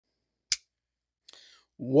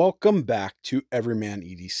Welcome back to Everyman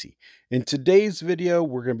EDC. In today's video,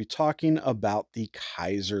 we're going to be talking about the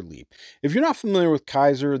Kizer Lieb. If you're not familiar with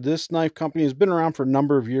Kizer, this knife company has been around for a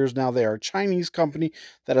number of years now. They are a Chinese company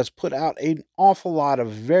that has put out an awful lot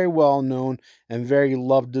of very well-known and very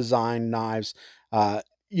loved design knives.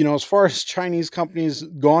 As far as Chinese companies,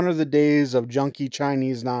 gone are the days of junky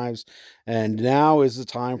Chinese knives, and now is the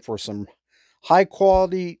time for some high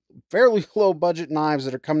quality, fairly low budget knives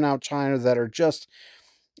that are coming out of China that are just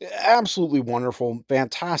absolutely wonderful,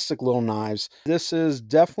 fantastic little knives. This is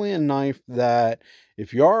definitely a knife that,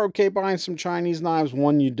 if you are okay buying some Chinese knives,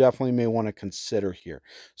 one you definitely may want to consider here.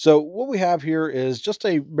 So what we have here is just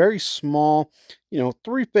a very small,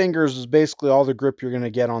 3 fingers is basically all the grip you're going to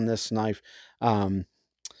get on this knife.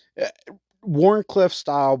 Eh, Warncliffe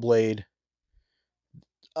style blade,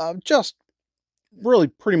 just really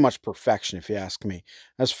pretty much perfection, if you ask me.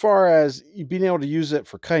 As far as being able to use it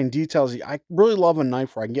for cutting details, I really love a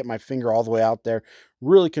knife where I can get my finger all the way out there,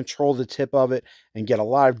 really control the tip of it, and get a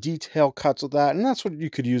lot of detail cuts with that. And that's what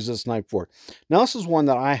you could use this knife for. Now, this is one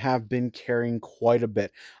that I have been carrying quite a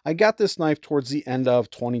bit. I got this knife towards the end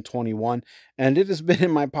of 2021, and it has been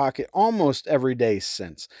in my pocket almost every day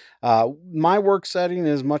since. My work setting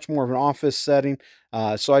is much more of an office setting,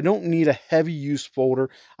 so I don't need a heavy use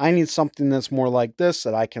folder. I need something that's more like this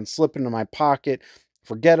that I can slip into my pocket,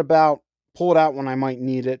 forget about, pull it out when I might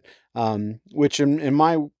need it, which in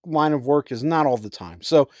my line of work is not all the time.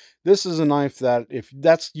 So this is a knife that, if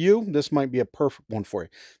that's you, this might be a perfect one for you.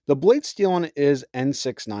 The blade steel on it is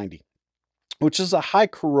N690, which is a high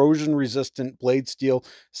corrosion resistant blade steel,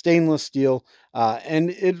 stainless steel. And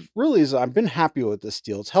it really is, I've been happy with this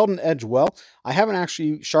steel. It's held an edge well. I haven't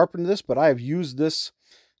actually sharpened this, but I have used this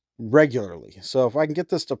regularly. So if I can get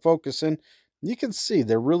this to focus in, you can see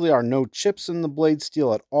there really are no chips in the blade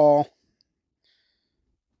steel at all.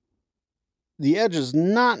 The edge is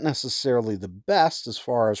not necessarily the best as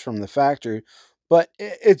far as from the factory, but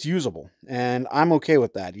it's usable, and I'm okay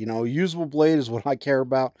with that. Usable blade is what I care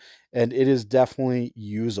about, and it is definitely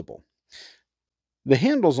usable. The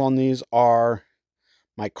handles on these are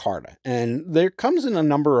micarta, and there comes in a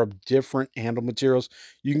number of different handle materials.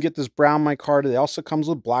 You can get this brown micarta. They also comes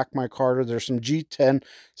with black micarta. There's some G10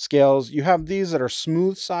 scales. You have these that are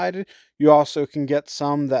smooth sided. You also can get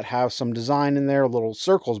some that have some design in there, little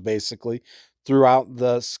circles basically throughout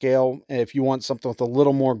the scale. If you want something with a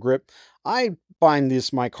little more grip, I find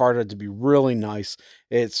this micarta to be really nice.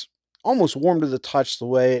 It's almost warm to the touch the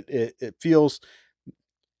way it feels.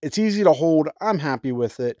 It's easy to hold. I'm happy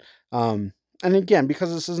with it. And again,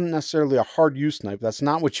 because this isn't necessarily a hard use knife, that's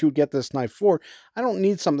not what you would get this knife for. I don't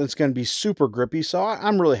need something that's going to be super grippy, so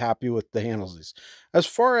I'm really happy with the handles of these. As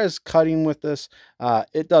far as cutting with this,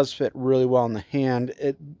 it does fit really well in the hand.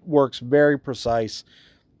 It works very precise.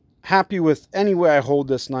 Happy with any way I hold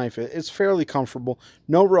this knife. It's fairly comfortable.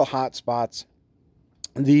 No real hot spots.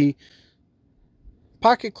 The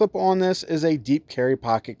pocket clip on this is a deep carry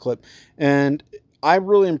pocket clip, and I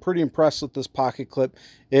really am pretty impressed with this pocket clip.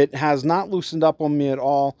 It has not loosened up on me at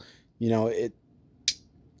all. It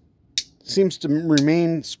seems to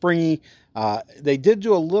remain springy. They did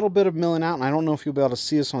do a little bit of milling out, and I don't know if you'll be able to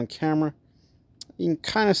see this on camera. You can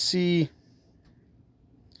kind of see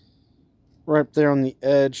right there on the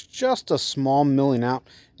edge, just a small milling out,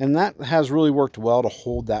 and that has really worked well to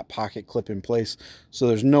hold that pocket clip in place, so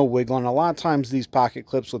there's no wiggling. A lot of times these pocket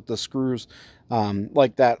clips with the screws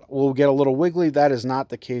like that will get a little wiggly. That is not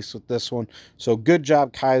the case with this one, so good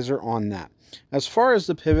job Kizer on that. As far as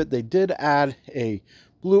the pivot, they did add a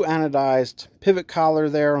blue anodized pivot collar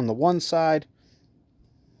there on the one side,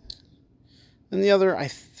 and the other, I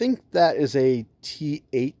think that is a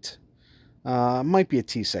T8. Might be a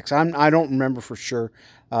T6. I don't remember for sure,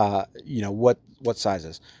 what size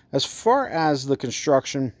is. As far as the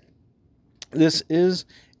construction, this is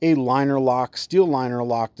a liner lock, steel liner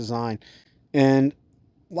lock design, and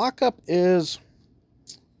lockup is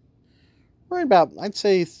right about, I'd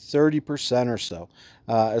say 30% or so.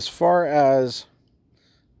 As far as,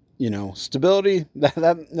 stability,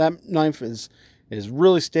 that knife is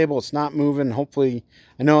really stable. It's not moving. Hopefully,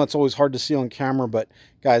 I know it's always hard to see on camera, but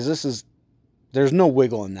guys, there's no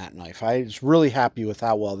wiggle in that knife. I was really happy with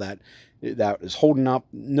how well that is holding up.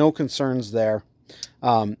 No concerns there.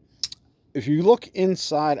 If you look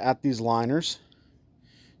inside at these liners,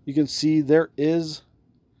 you can see there is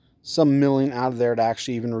some milling out of there to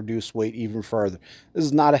actually even reduce weight even further. This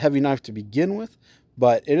is not a heavy knife to begin with,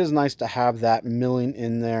 but it is nice to have that milling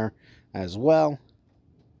in there as well.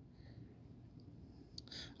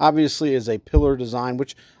 Obviously is a pillar design,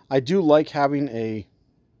 which I do like having a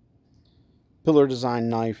pillar design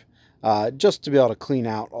knife, just to be able to clean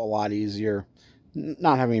out a lot easier.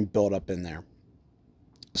 not having built up in there.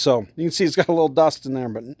 So you can see it's got a little dust in there,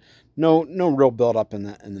 but no real buildup in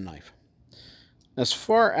the knife. As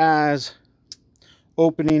far as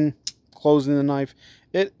opening, closing the knife,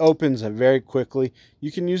 it opens very quickly.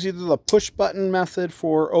 You can use either the push button method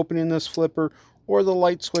for opening this flipper or the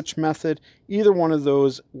light switch method. Either one of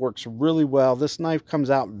those works really well. This knife comes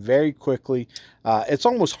out very quickly. It's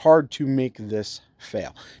almost hard to make this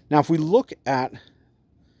fail. Now, if we look at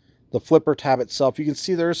the flipper tab itself, you can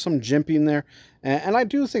see there is some jimping there, and I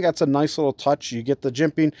do think that's a nice little touch. You get the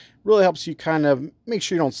jimping, really helps you kind of make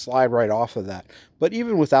sure you don't slide right off of that. But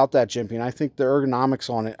even without that jimping, I think the ergonomics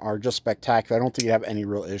on it are just spectacular. I don't think you have any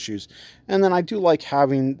real issues. And then I do like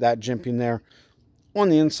having that jimping there on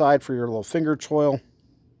the inside for your little finger choil.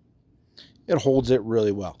 It holds it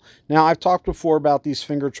really well. Now, I've talked before about these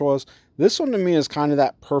finger choils. This one to me is kind of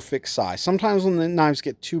that perfect size. Sometimes when the knives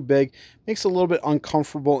get too big, it makes it a little bit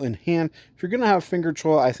uncomfortable in hand. If you're going to have a finger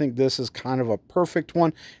choil, I think this is kind of a perfect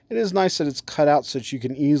one. It is nice that it's cut out so that you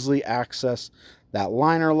can easily access that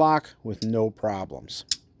liner lock with no problems.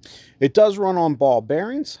 It does run on ball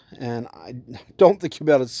bearings, and I don't think you'll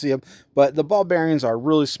be able to see them, but the ball bearings are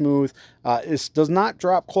really smooth. It does not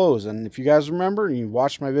drop close, and if you guys remember, and you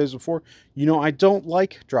watched my videos before, you know I don't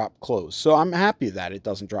like drop close, so I'm happy that it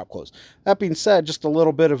doesn't drop close. That being said, just a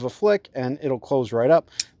little bit of a flick, and it'll close right up.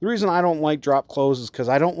 The reason I don't like drop close is because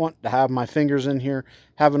I don't want to have my fingers in here,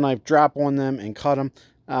 have a knife drop on them, and cut them.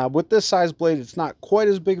 With this size blade, it's not quite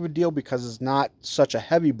as big of a deal because it's not such a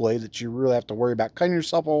heavy blade that you really have to worry about cutting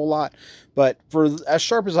yourself a whole lot. But for as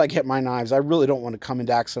sharp as I get my knives, I really don't want to come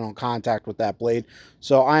into accidental contact with that blade.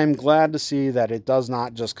 So I'm glad to see that it does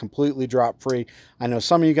not just completely drop free. I know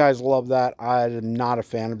some of you guys love that. I am not a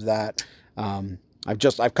fan of that.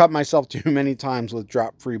 I've cut myself too many times with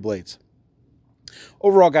drop free blades.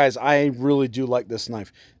 Overall, guys, I really do like this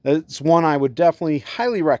knife. It's one I would definitely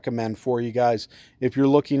highly recommend for you guys if you're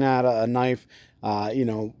looking at a knife. You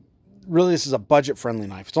know, really, this is a budget-friendly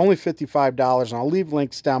knife. It's only $55, and I'll leave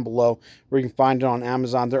links down below where you can find it on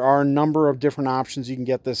Amazon. There are a number of different options you can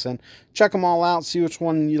get this in. Check them all out, see which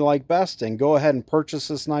one you like best, and go ahead and purchase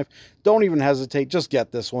this knife. Don't even hesitate. Just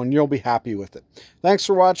get this one. You'll be happy with it. Thanks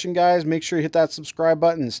for watching, guys. Make sure you hit that subscribe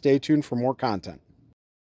button and stay tuned for more content.